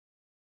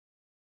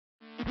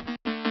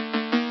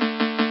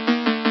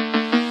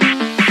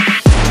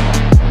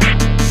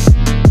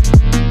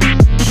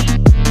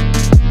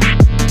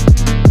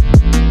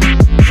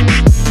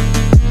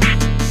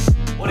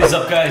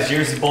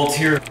Jersey Bolt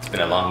here. It's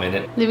been a long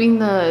minute. Living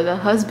the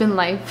husband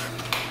life.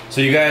 So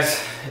you guys,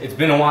 it's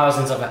been a while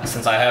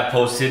since I have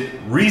posted.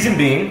 Reason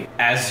being,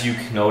 as you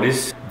can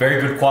notice,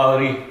 very good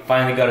quality.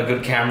 Finally got a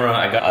good camera.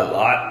 I got a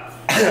lot,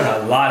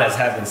 a lot has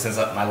happened since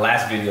my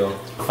last video.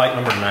 Fight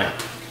number 9.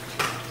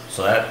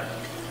 So that.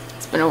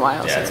 It's been a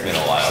while. Yeah, it's been a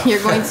while.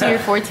 You're going to your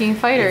 14th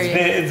fight, are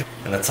you?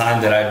 And the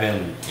time that I've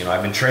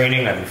been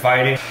training, I've been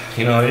fighting.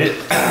 You know,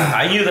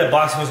 I knew that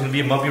boxing was gonna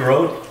be a bumpy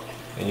road.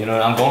 And you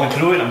know, I'm going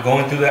through it. I'm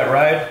going through that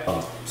ride.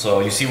 So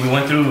you see, we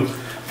went through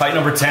fight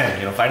number 10.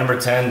 You know, fight number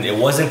 10. It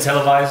wasn't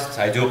televised.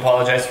 I do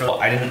apologize for that.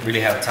 I didn't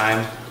really have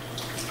time,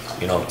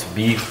 you know, to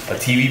be a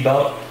TV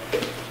bout.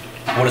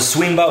 What a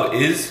swing bout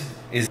is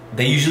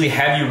they usually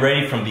have you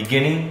ready from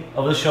beginning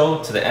of the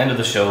show to the end of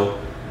the show,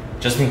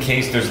 just in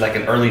case there's like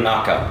an early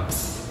knockout.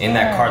 In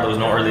that card, there was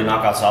no early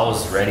knockout, so I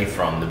was ready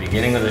from the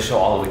beginning of the show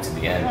all the way to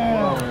the end.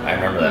 I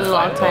remember that fight.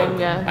 Long time,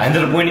 yeah. I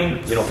ended up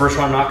winning, you know, first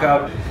round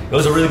knockout. It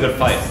was a really good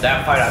fight.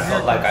 That fight, I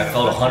felt like I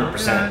felt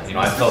 100%. You know,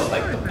 I felt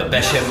like the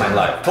best shit of my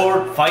life.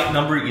 For fight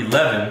number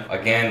 11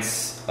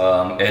 against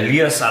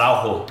Elias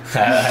Araujo. I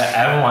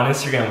have him on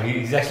Instagram.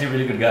 He's actually a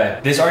really good guy.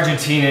 This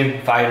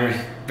Argentinian fighter,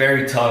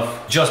 very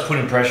tough, just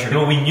putting pressure. You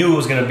know, we knew it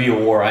was gonna be a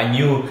war. I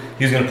knew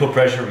he was gonna put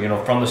pressure, you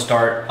know, from the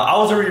start. I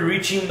was already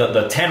reaching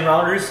the 10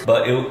 rounders,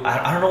 but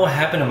I don't know what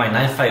happened in my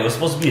 9th fight. It was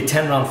supposed to be a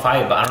 10-round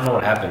fight, but I don't know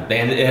what happened. It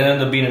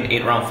ended up being an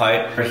 8-round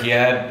fight. He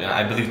had,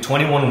 I believe,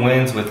 21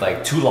 wins with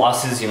like 2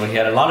 losses. You know, he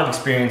had a lot of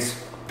experience.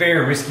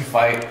 Very risky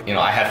fight. You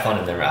know, I had fun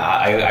in there.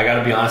 I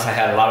gotta be honest, I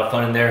had a lot of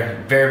fun in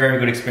there. Very, very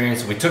good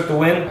experience. We took the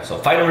win. So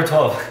fight number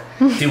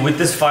 12. See, with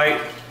this fight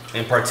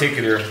in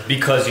particular,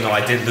 because, you know,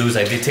 I did lose.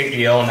 I did take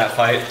the L in that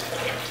fight.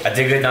 I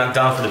did get knocked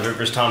down for the very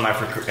first time in my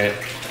career.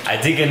 I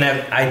did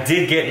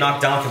get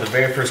knocked down for the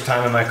very first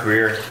time in my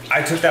career.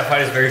 I took that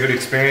fight as very good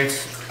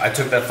experience. I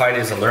took that fight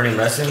as a learning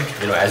lesson,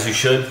 you know, as you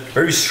should.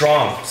 Very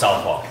strong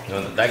southpaw. You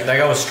know, that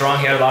guy was strong.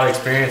 He had a lot of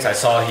experience. I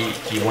saw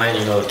he went,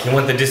 you know, he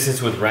went the distance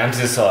with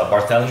Ramses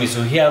Barthélemy,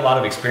 so he had a lot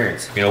of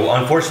experience. You know,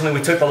 unfortunately,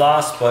 we took the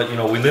loss, but you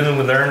know, we live and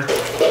we learn.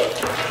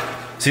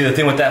 See, the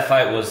thing with that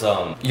fight was,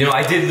 you know,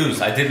 I did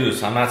lose.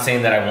 I'm not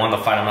saying that I won the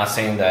fight. I'm not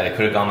saying that it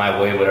could have gone my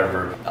way,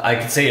 whatever. I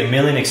could say a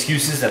million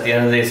excuses. At the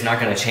end of the day, it's not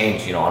going to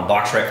change. You know, on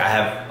BoxRec, I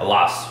have a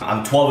loss.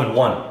 I'm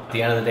 12-1. At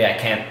the end of the day, I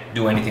can't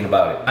do anything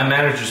about it. My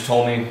managers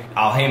told me,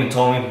 Al Heyman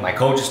told me, my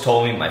coaches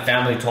told me, my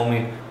family told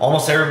me.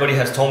 Almost everybody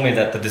has told me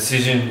that the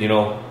decision, you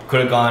know,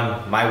 could have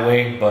gone my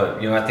way, but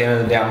you know, at the end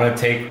of the day, I'm going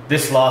to take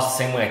this loss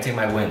the same way I take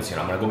my wins. You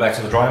know, I'm going to go back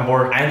to the drawing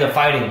board. I ended up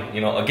fighting,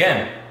 you know,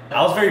 again.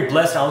 I was very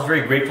blessed. I was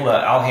very grateful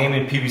that Al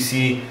Heyman,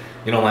 PBC,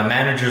 you know, my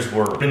managers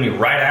were putting me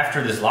right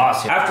after this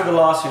loss. After the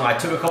loss, you know, I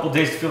took a couple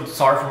days to feel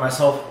sorry for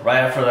myself.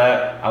 Right after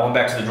that, I went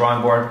back to the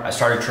drawing board. I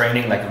started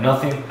training like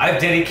nothing. I've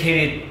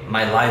dedicated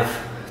my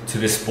life to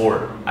this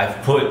sport.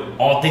 I've put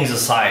all things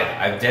aside.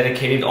 I've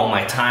dedicated all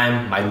my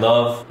time, my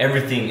love,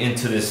 everything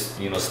into this,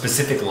 you know,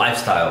 specific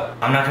lifestyle.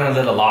 I'm not gonna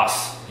let a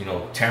loss, you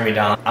know, tear me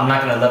down. I'm not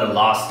gonna let a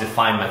loss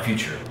define my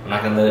future. I'm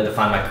not gonna let it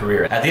define my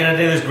career. At the end of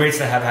the day, there's greats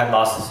that have had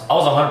losses. I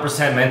was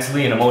 100%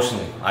 mentally and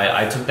emotionally.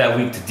 I took that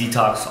week to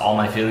detox all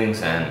my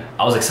feelings, and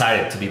I was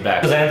excited to be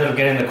back. Because I ended up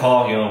getting the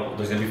call, you know,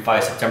 there's gonna be a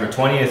fight September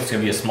 20th. It's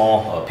gonna be a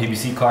small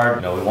PBC card.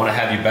 You know, we wanna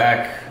have you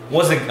back.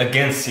 Wasn't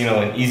against, you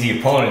know, an easy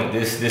opponent.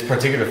 This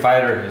particular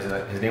fighter,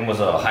 his name was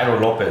Jairo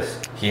Lopez.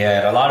 He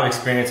had a lot of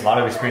experience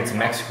in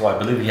Mexico. I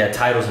believe he had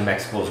titles in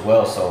Mexico as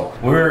well. So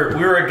we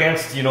were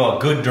against, you know, a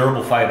good,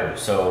 durable fighter.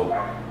 So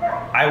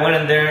I went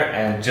in there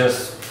and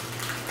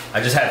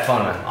I just had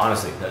fun, man.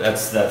 Honestly,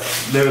 that's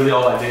literally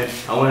all I did.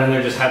 I went in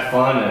there, just had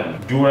fun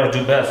and do what I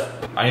do best.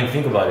 I didn't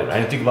think about it. I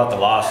didn't think about the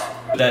loss.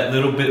 That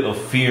little bit of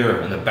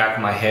fear in the back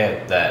of my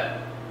head that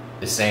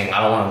is saying,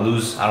 I don't want to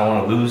lose, I don't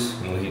want to lose.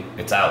 You know,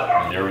 it's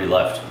out. He already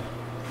left.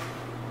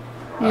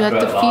 You had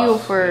to feel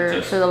for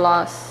the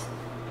loss.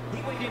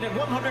 He weighed at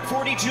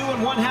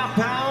 142.5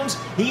 pounds.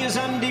 He is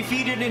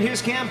undefeated in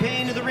his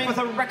campaign to the ring with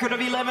a record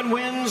of 11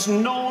 wins,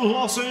 no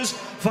losses,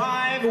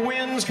 5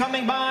 wins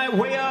coming by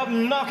way of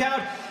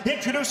knockout.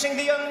 Introducing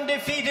the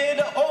undefeated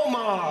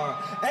Omar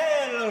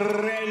El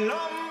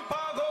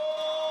Relámpago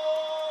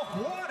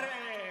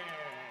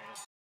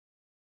Juarez.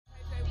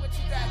 What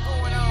you got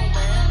going on,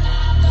 man?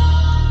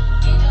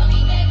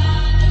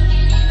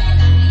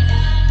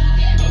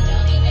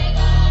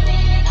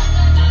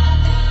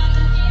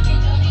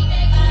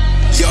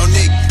 Yo,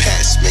 Nick,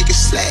 pass, make it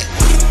slap.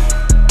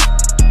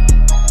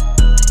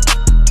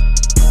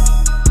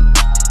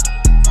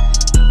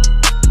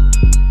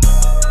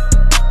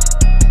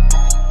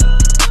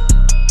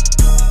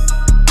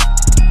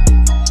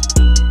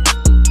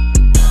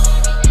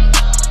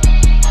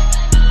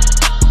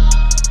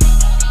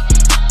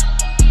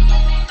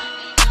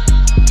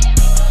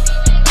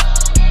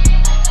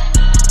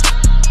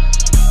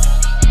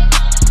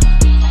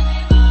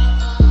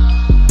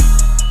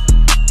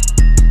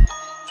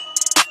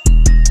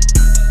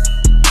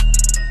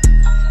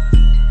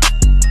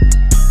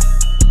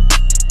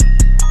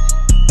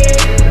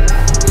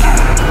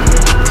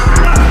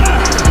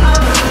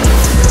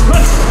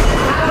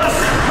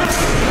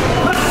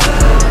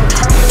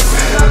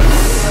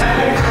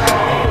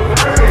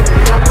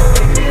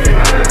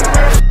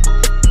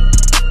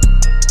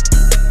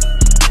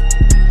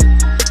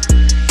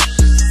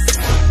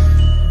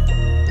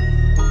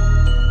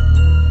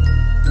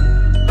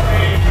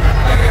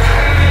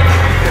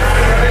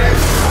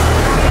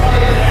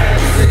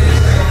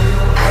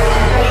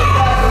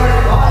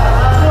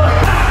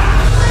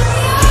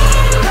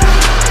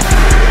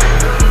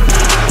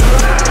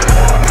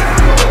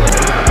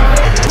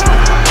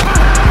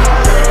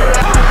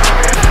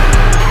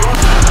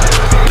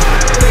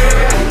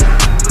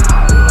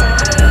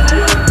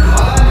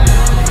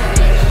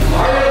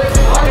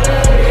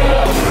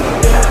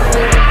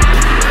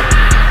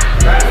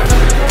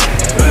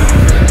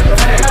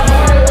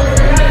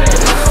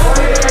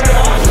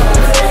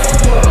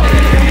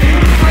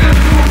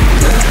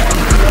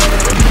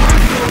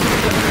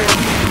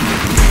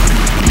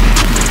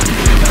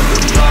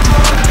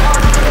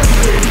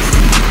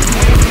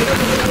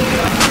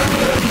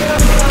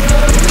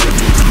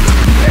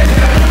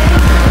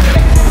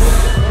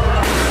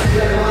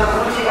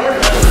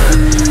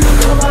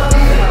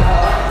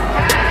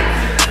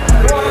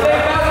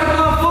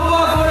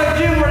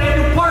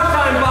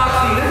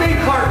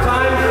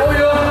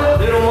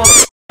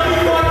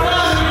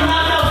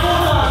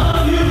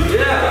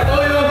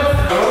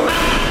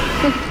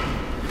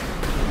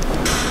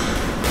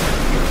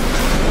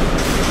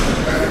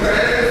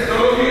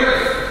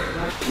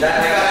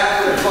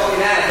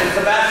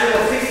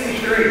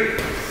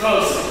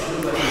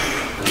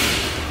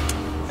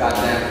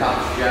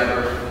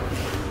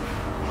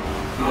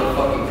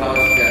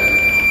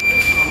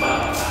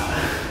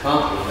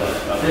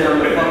 Huh? Sit on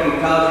the fucking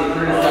couch and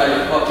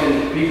criticize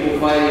fucking people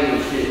fighting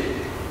and shit.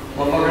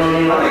 Motherfucker don't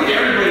even know. I think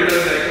everybody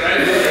does that,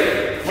 right?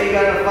 They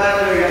got in a fight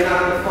there, you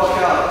got knocked the fuck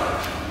out.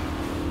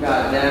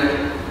 God damn it.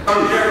 I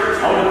would have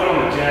put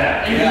on the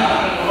jab.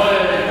 Yeah.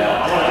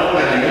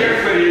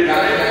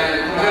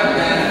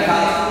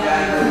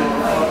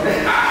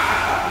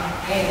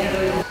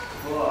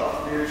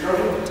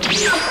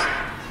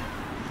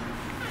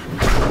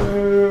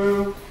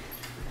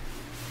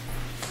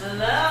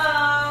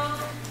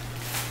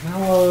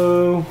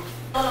 Hello.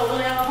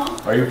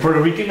 Are you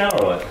Puerto Rican now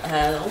or what?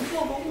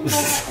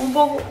 Un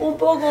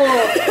poco.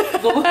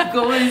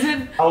 ¿Cómo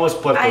dicen? I was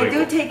Puerto Rico. I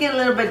do take it a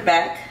little bit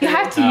back. You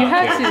have to, you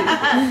have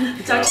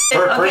to. First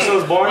I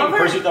was born,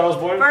 first you thought I was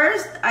born?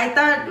 First, I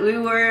thought we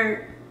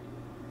were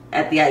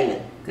at the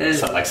island.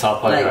 Like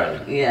South Park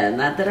Island. Yeah,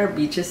 not that our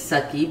beach is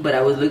sucky, but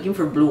I was looking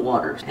for blue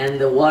waters. And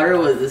the water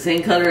was the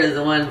same color as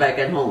the one back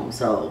at home.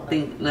 So,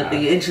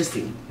 nothing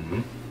interesting.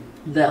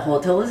 The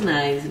hotel was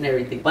nice and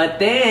everything. But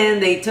then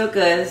they took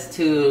us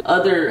to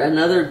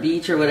another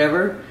beach or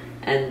whatever.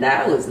 And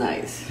that was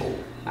nice.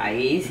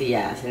 Ahí sí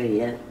ya se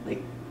veía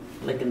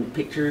like in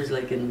pictures,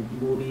 like in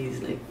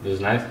movies, like. It was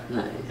nice?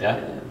 Nice.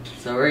 Yeah?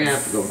 So we're gonna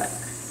have to go back.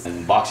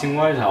 And boxing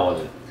wise, how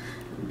was it?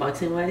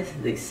 Boxing wise,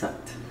 they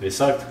sucked. They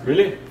sucked?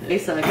 Really? They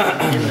sucked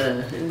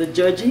in the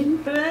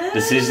judging.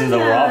 Decisions that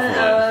were off?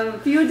 A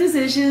few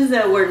decisions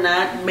that were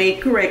not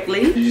made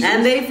correctly.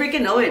 And they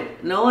freaking know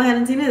it. No, I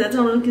hadn't seen it. That's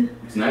all.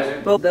 It's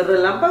nice. But the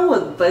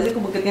relámpago parece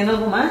como que tiene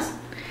algo más.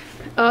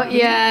 Oh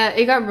yeah,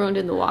 it got ruined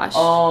in the wash.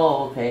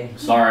 Oh, okay.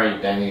 Sorry,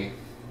 Danny.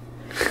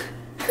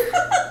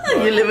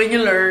 You live and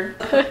you learn.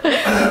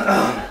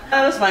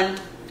 That was fun.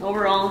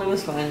 Overall, it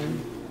was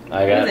fun.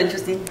 It was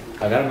interesting.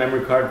 I got a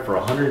memory card for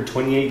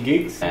 128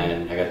 gigs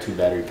and I got 2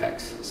 battery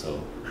packs,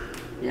 so.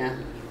 Yeah.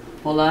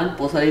 Hold on,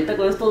 pues ahorita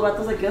con estos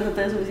vatos aquí vas a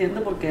tener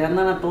suficiente porque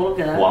andan a todo lo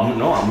que da. Well, I'm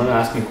gonna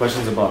ask him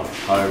questions about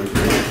how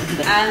everything is.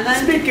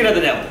 Andan. Speaking of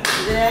the devil.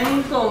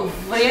 Vienen con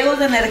friegos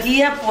de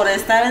energía por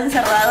estar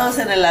encerrados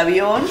en el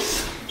avión.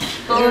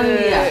 Todo el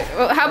día.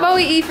 How about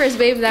we eat first,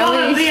 babe? That way.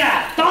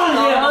 Todo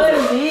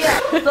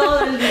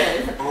el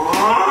día.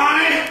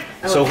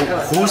 So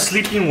who's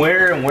sleeping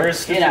where and where's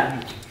sleeping?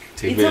 Mira.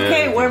 It's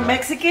okay, we're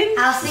Mexican.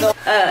 So,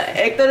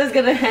 Hector is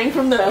gonna hang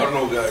from the. I don't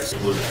know, guys.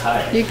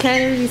 You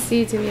can't really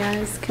see, to be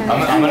honest. I'm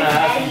gonna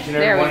ask each and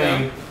every one of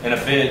you in a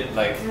bit,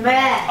 like,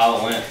 how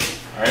it went.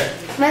 Alright?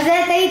 My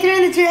dad, they threw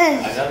in the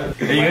trash. I got it.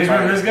 Hey, you guys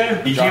remember this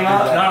guy? He came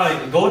out.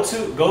 No,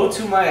 go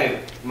to my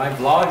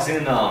vlogs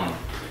in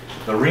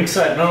the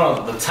ringside.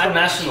 No, the title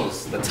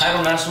nationals. The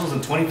title nationals in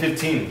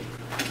 2015.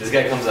 This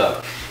guy comes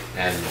up,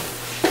 and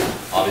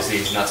obviously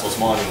he's not so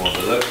small anymore.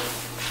 But look,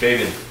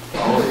 Fabian. We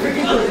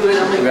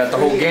got the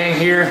whole gang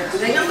here.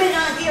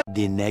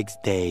 The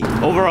next day.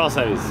 Overall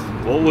size,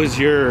 what was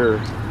your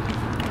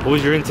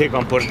intake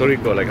on Puerto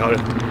Rico? Like, how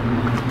did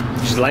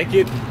you like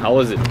it? How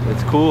was it?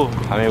 It's cool.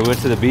 I mean, we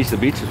went to the beach. The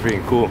beach is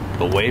freaking cool.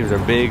 The waves are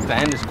big.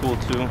 Sand is cool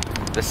too.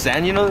 The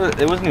sand, you know,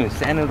 it wasn't even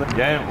sand. It was like,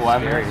 yeah, well,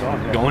 I'm here.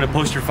 You want to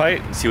post your fight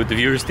and see what the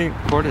viewers think?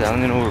 Recorded. I don't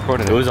even know who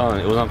recorded it. It was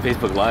on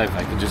Facebook Live.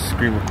 I could just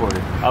screen record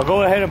it. I'll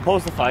go ahead and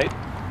post the fight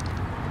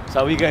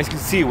so you guys can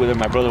see whether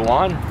my brother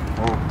won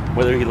or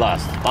whether he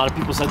lost. A lot of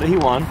people said that he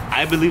won.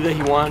 I believe that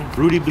he won.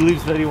 Rudy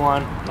believes that he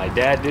won. My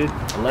dad did.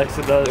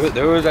 Alexa does.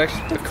 There was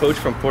actually a coach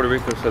from Puerto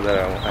Rico said that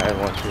I had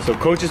won too. So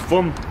coaches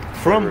from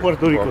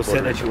Puerto Rico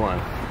said that you won.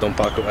 Don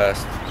Paco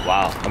asked.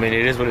 Wow. I mean,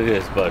 it is what it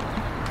is, but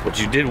what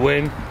you did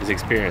win is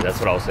experience. That's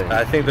what I was saying.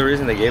 I think the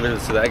reason they gave it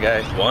to that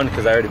guy, one,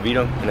 because I already beat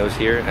him and it was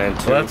here, and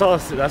two. Well,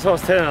 that's what I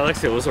was telling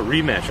Alexa. It was a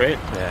rematch, right?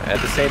 Yeah.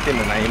 At the same time,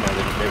 the Naima,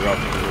 they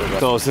were.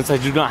 So since I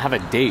do not have a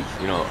date,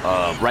 you know,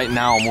 right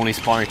now I'm only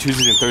sparring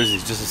Tuesdays and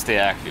Thursdays just to stay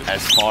active.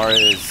 As far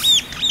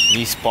as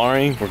me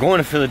sparring, we're going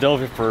to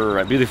Philadelphia for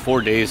I believe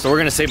 4 days, so we're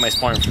gonna save my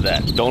sparring for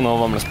that. Don't know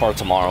if I'm gonna spar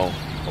tomorrow,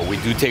 but we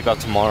do take out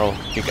tomorrow.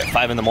 I think at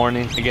 5 in the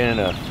morning. Again,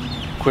 in a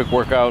quick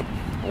workout.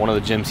 One of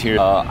the gyms here.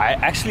 I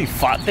actually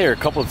fought there a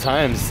couple of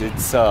times.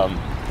 It's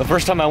the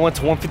first time I went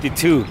to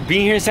 152.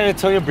 Being here in San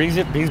Antonio brings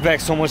back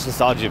so much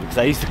nostalgia because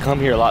I used to come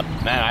here a lot.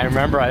 Man, I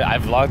remember I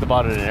vlogged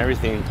about it and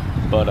everything,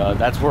 but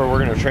that's where we're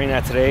gonna train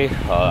at today.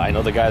 I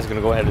know the guys are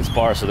gonna go ahead and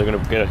spar, so they're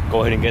gonna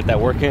go ahead and get that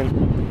work in.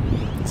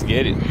 Let's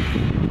get it.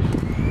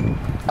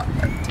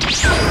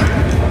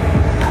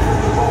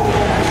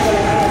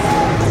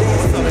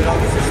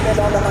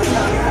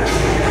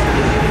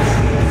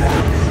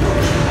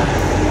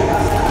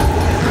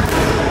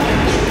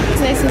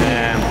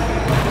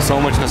 Man, so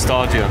much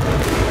nostalgia.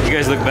 You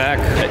guys look back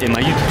in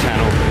my YouTube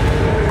channel,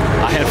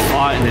 I had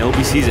fought in the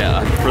LBCs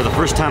for the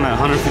first time at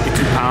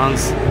 152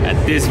 pounds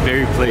at this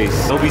very place.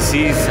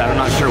 LBCs, I'm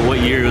not sure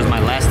what year, it was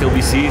my last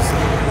LBCs,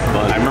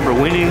 but I remember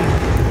winning.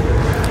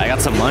 I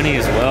got some money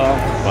as well,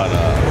 but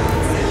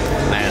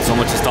man, so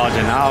much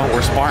nostalgia. Now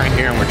we're sparring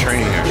here and we're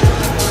training here.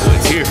 So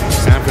it's here,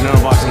 San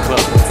Fernando Boxing Club.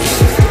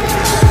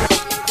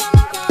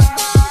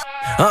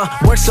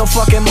 Work so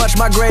fucking much,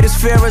 my greatest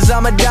fear is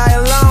I'ma die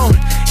alone.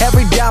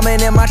 Every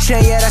diamond in my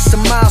chain, yeah, that's a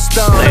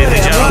milestone. Ladies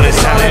and gentlemen,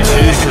 it's time to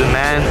introduce the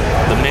man,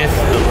 the myth,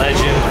 the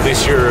legend,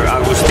 Mr.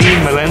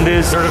 Agustin Melendez.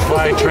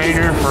 certified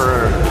trainer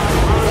for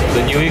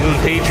the New England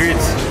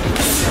Patriots.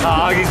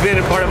 Augie's been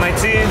a part of my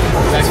team.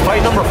 It's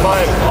fight number 5.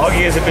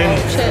 Augie hasn't been,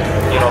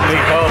 you know, big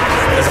help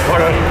as a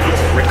part of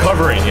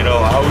recovering. You know,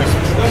 I always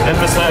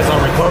emphasize on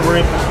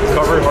recovery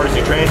hard as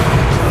you train.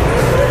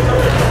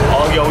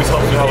 Augie always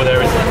helps me out with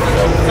everything.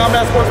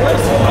 Combat sports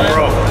medicine, man.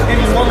 Bro. Give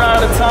you 1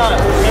 round at a time.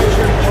 Make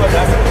sure you do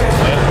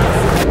it.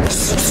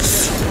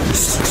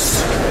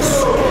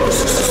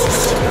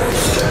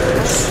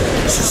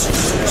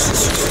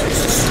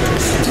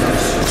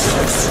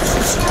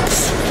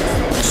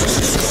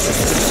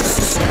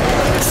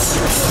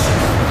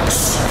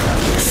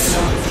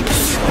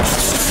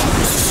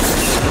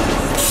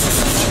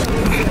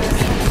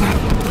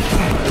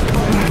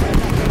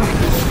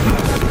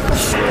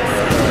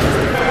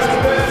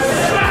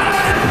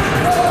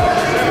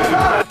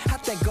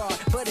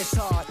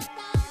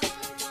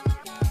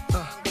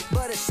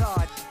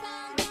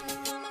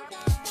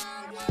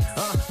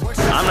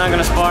 I'm not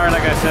gonna spar,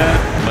 like I said,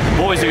 but the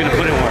boys are gonna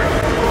put in work.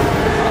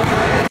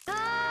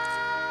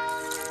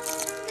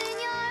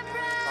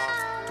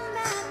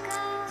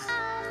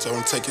 Told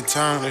him take your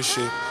time on this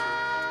shit.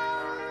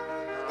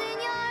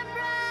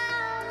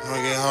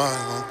 Gonna get hard,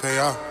 it's gonna pay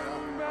off.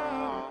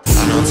 I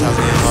know it's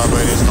talking hard,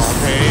 but it's gonna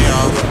pay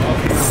off.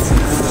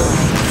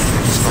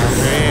 It's gonna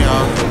pay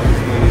off.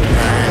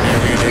 And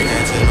every day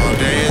can't take no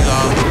days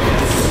off.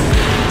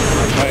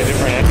 Probably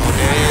different. No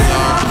days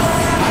off.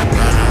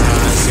 Running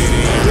around the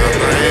city in a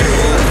brand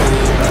new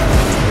coupe.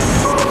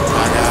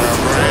 I got a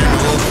brand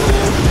new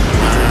coupe.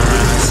 Running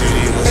around the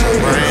city with some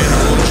brand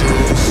new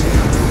juice.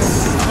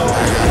 I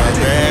got a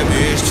bad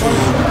bitch too.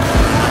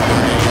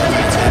 Money up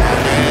and take my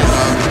days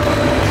off.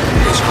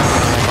 Bitch, I'm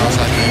on the cross,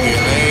 I can't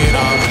get laid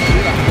off.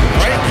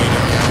 Right?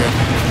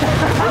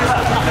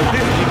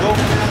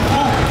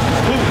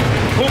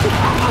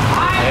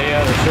 Hey,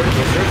 the shirt.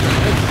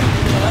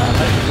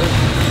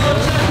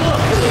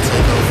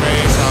 Take no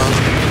face off.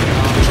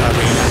 Try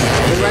being a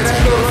man,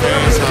 take no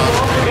face off.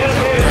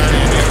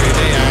 Running every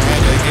day, I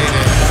had to get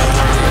it.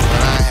 What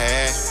I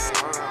had,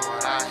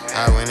 I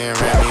went and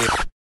ran me.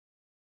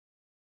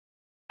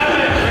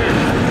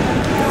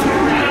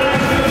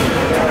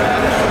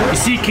 You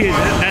see, kids,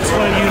 that's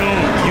why you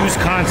don't use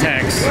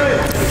contacts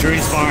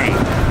during sparring.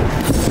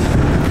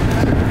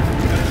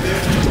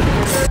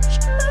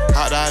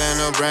 Hopped out in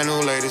a brand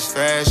new latest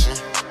fashion.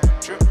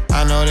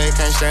 I know they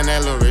can't stand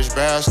that little rich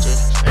bastard.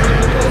 I'm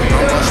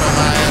bust on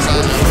my ass, I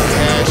never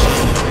cash it.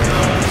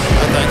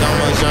 I think I'm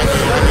a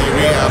junkie, I need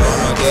rehab,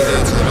 I'ma get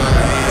it to the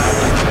end.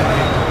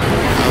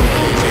 I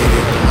really made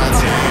it with my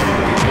team.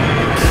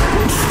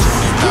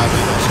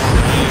 20,000 on some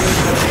weed.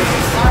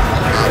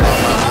 I bought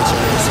my bitch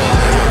in the city.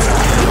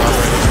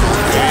 Already it's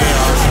gon' pay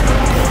off.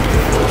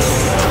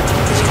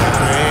 It's gon'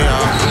 pay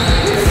off.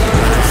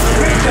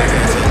 Every day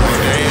can't take no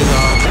days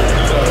off.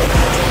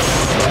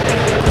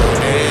 No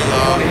days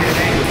off.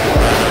 Riding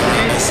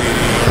around the city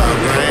in a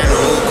brand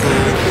new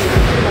coupe.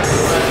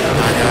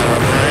 I got a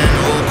brand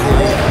new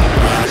coupe.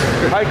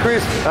 Hi,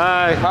 Chris.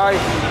 Hi. Hi.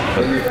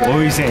 What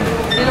were you saying?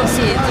 Little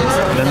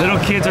kids. The little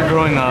kids are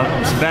growing up.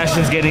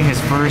 Sebastian's getting his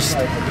first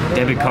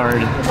debit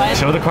card.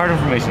 Show the card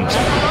information.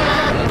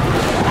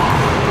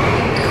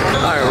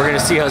 Alright, we're gonna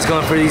see how it's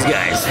going for these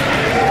guys.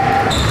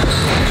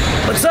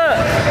 What's up?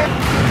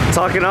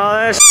 Talking all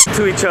that shit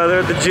to each other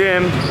at the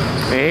gym.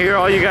 And here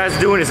all you guys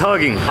doing is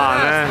hugging. Aw,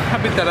 man.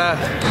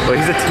 But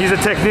he's a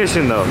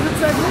technician though.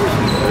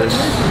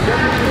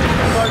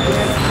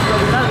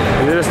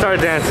 We're gonna start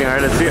dancing,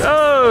 alright, let's see.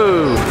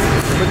 Oh!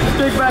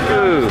 Big back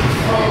up.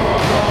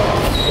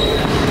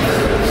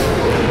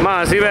 Come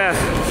on, Seabass.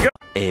 Go.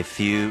 A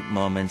few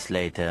moments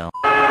later.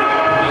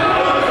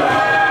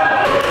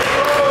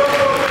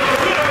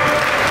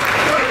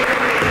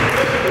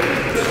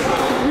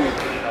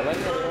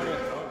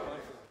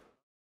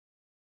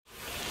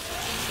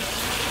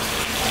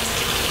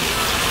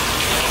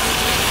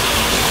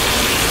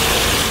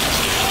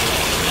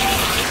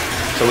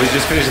 So we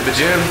just finished at the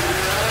gym.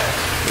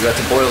 We got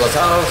to boil los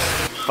house,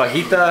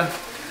 fajita.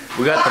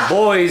 We got the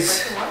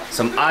boys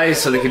some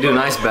ice so they can do an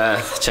ice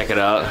bath. Check it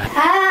out.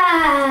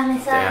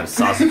 Damn,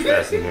 sausage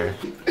fest in here.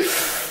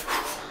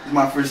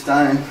 My first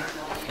time.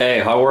 Hey,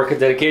 hard work and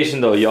dedication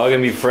though. Y'all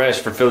gonna be fresh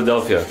for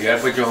Philadelphia. You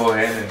gotta put your whole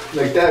hand in.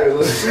 Like that, it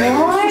looks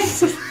More?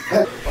 So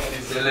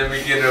let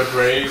me get a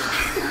break.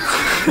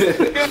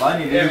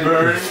 funny, It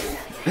burns.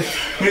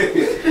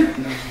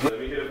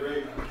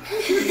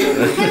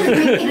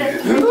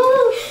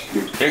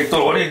 Hector,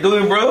 what are you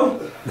doing, bro?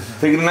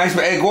 Taking a nice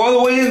bath. Hey, go all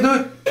the way in,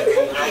 dude.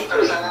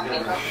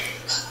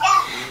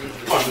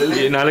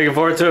 You're not looking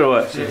forward to it or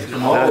what? You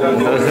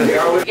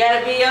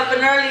gotta be up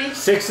and early.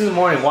 6 in the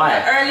morning, why?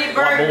 The early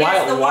bird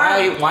gets the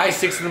worm. Why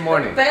 6 in the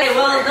morning? Hey,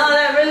 well, no,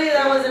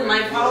 that wasn't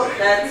my fault.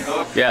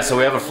 That's... Yeah, so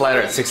we have a flight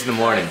at 6 in the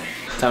morning.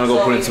 Time to go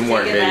So put in we some can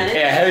work, take baby. advantage.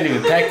 Hey, I haven't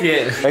even packed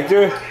yet.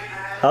 Hector,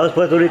 how was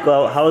Puerto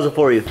Rico? How was it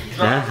for you?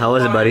 Yeah, how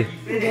was it, buddy?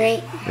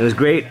 Great. It was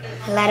great.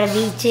 A lot of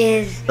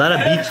beaches. A lot of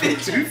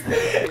beaches.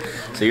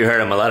 So you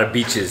heard him, a lot of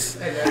beaches.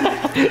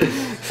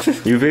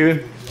 You,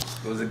 baby?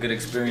 It was a good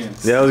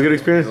experience. Yeah, it was a good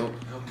experience.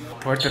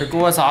 Puerto Rico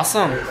was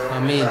awesome. I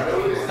mean,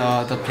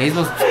 the place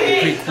was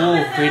pretty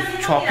cool, pretty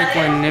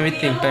tropical and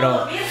everything.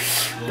 Pero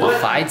the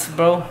fights,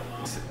 bro.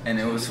 And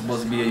it was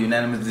supposed to be a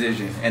unanimous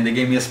decision, and they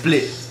gave me a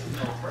split.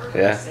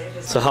 Yeah.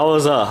 So how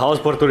was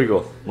Puerto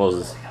Rico,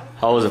 Moses?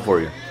 How was it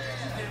for you?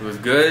 It was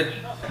good.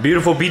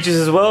 Beautiful beaches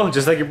as well,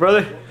 just like your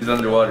brother? He's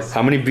underwater.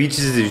 How many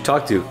beaches did you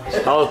talk to?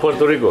 How was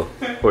Puerto Rico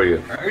for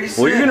you?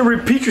 Well, you're gonna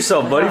repeat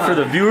yourself, buddy, for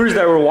the viewers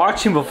that were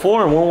watching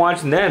before and weren't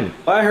watching then.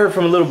 I heard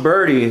from a little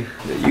birdie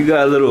that you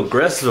got a little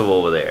aggressive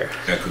over there.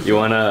 You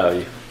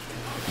wanna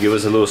give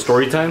us a little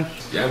story time?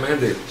 Yeah, man,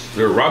 they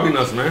were robbing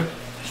us, man.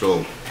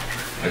 So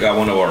I got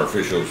one of our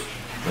officials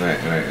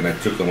and I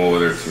took them over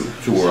there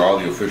to where all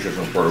the officials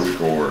from Puerto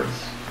Rico were.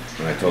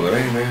 And I told them,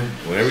 hey man,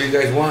 whenever you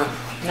guys want.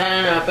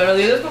 No, pero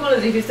diles como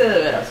les dijiste de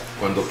veras.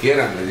 Cuando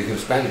quieran, les dije en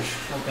Spanish.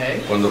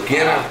 Okay. Cuando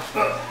quieran,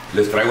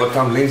 les traigo a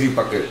Tom Lindsay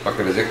para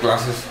que les dé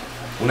clases,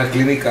 una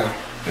clínica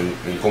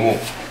en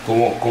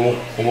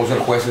cómo ser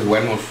jueces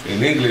buenos.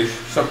 In English,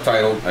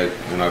 subtitled, I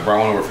brought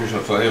one of our officials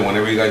and told, hey,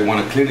 whenever you guys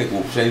want a clinic,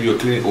 we'll send you a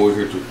clinic over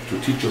here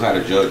to teach you how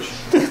to judge.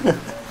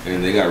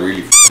 And they got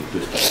really pissed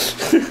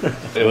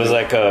off. It was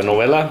like a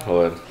novela?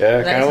 Or,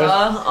 yeah, I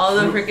saw all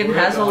the freaking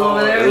hassle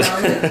over there.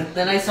 And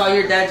then I saw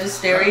your dad just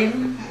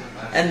staring,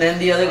 and then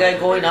the other guy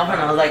going up, and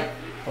I was like,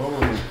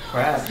 oh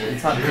crap,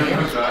 it's on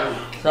camera.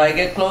 So I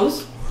get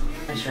close,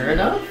 and sure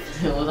enough,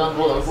 it was on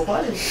Rodolfo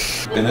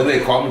Juarez. And then they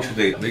called me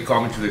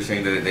today.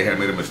 Saying that they had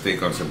made a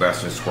mistake on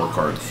Sebastian's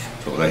scorecards,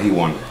 so that he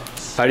won.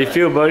 How do you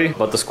feel, buddy,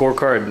 about the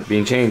scorecard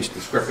being changed?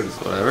 Discrepancy.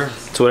 Whatever.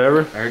 It's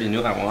whatever? I already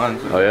knew I won.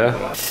 Oh, yeah?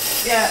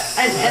 Yeah,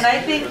 and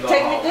I think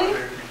technically,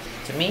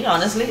 to me,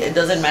 honestly, it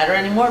doesn't matter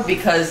anymore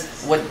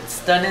because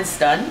what's done is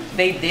done.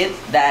 They did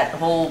that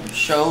whole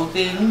show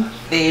thing.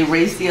 They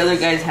raised the other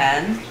guy's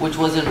hand, which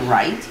wasn't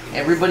right.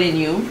 Everybody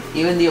knew,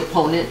 even the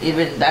opponent,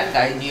 even that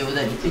guy knew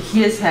that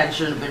his hand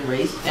should have been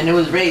raised, and it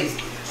was raised.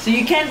 So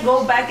you can't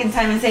go back in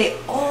time and say,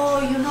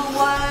 oh, you know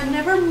what,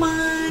 never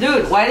mind.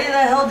 Dude, why the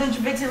hell didn't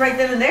you fix it right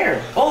then and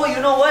there? Oh,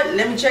 you know what,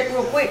 let me check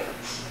real quick.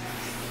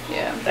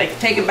 Yeah, like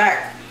take it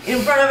back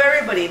in front of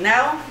everybody.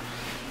 Now,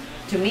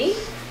 to me,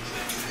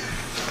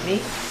 Too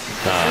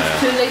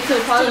late to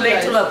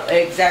apologize.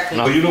 Exactly.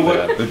 No, you know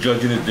what? The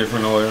judging is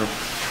different over there.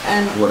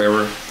 And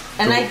whatever.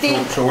 And I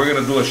think so. We're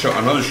gonna do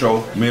another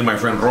show. Me and my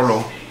friend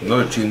Rolo,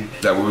 another team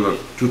that we were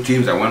two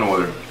teams that went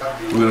over there.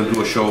 We're gonna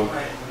do a show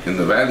in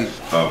the Valley,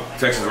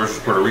 Texas versus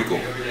Puerto Rico.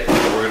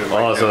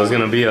 Oh, so it's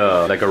gonna be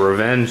like a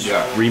revenge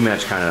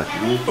rematch kind of.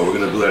 But we're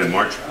gonna do that in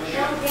March.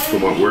 So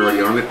we're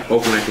already on it.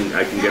 Hopefully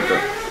I can get the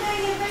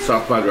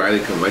South Padre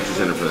Island Convention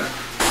Center for that.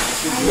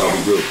 That'll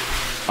be good.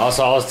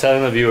 Also, I was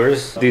telling the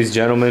viewers, these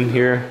gentlemen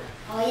here,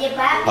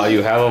 how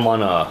you have them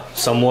on a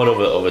somewhat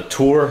of a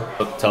tour.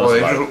 Tell us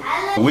about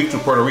it. A week to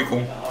Puerto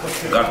Rico.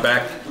 Got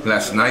back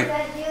last night.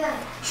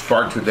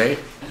 Start today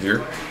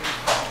here.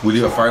 We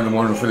leave at 5 in the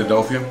morning in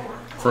Philadelphia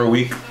for a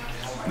week.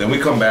 Then we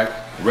come back,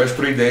 rest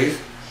 3 days.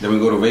 Then we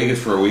go to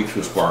Vegas for a week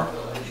to spar.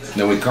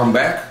 Then we come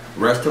back,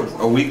 rest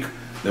a week.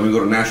 Then we go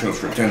to Nationals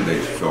for 10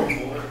 days. So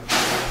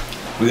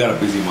we got a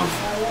busy month.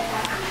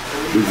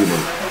 Busy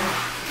month.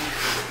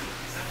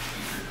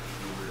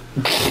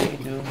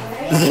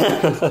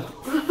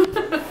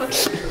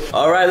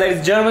 Alright, ladies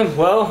and gentlemen,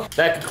 well,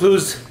 that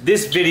concludes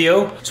this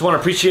video. Just want to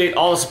appreciate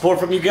all the support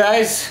from you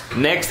guys.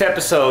 Next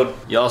episode,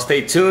 y'all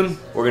stay tuned.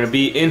 We're going to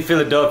be in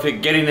Philadelphia,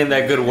 getting in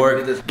that good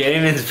work,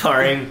 getting in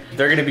sparring.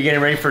 They're going to be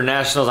getting ready for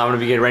Nationals. I'm going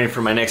to be getting ready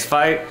for my next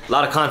fight. A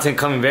lot of content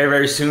coming very,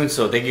 very soon,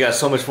 so thank you guys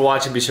so much for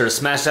watching. Be sure to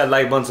smash that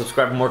like button,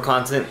 subscribe for more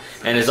content.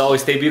 And as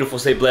always, stay beautiful,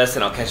 stay blessed,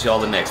 and I'll catch you all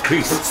the next.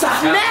 Peace.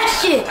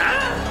 Smash it!